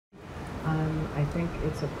I think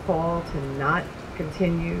it's a call to not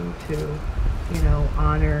continue to,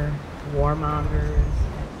 honor warmongers.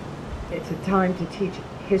 It's a time to teach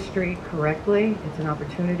history correctly. It's an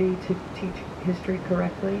opportunity to teach history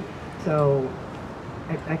correctly. So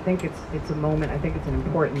I think it's a moment. I think it's an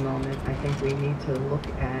important moment. I think we need to look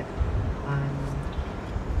at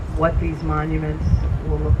what these monuments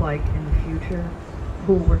will look like in the future,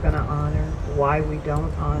 who we're going to honor, why we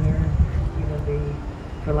don't honor, the,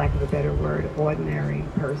 for lack of a better word, ordinary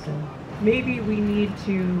person. Maybe we need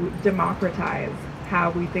to democratize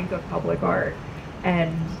how we think of public art,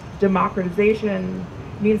 and democratization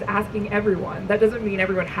means asking everyone. That doesn't mean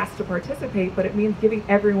everyone has to participate, but it means giving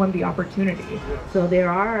everyone the opportunity. So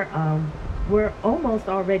there are, we're almost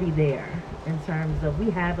already there in terms of,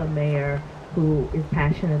 we have a mayor who is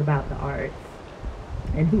passionate about the arts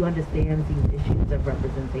and who understands these issues of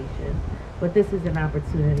representation. But this is an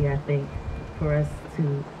opportunity, I think, for us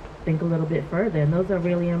to think a little bit further, and those are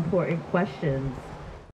really important questions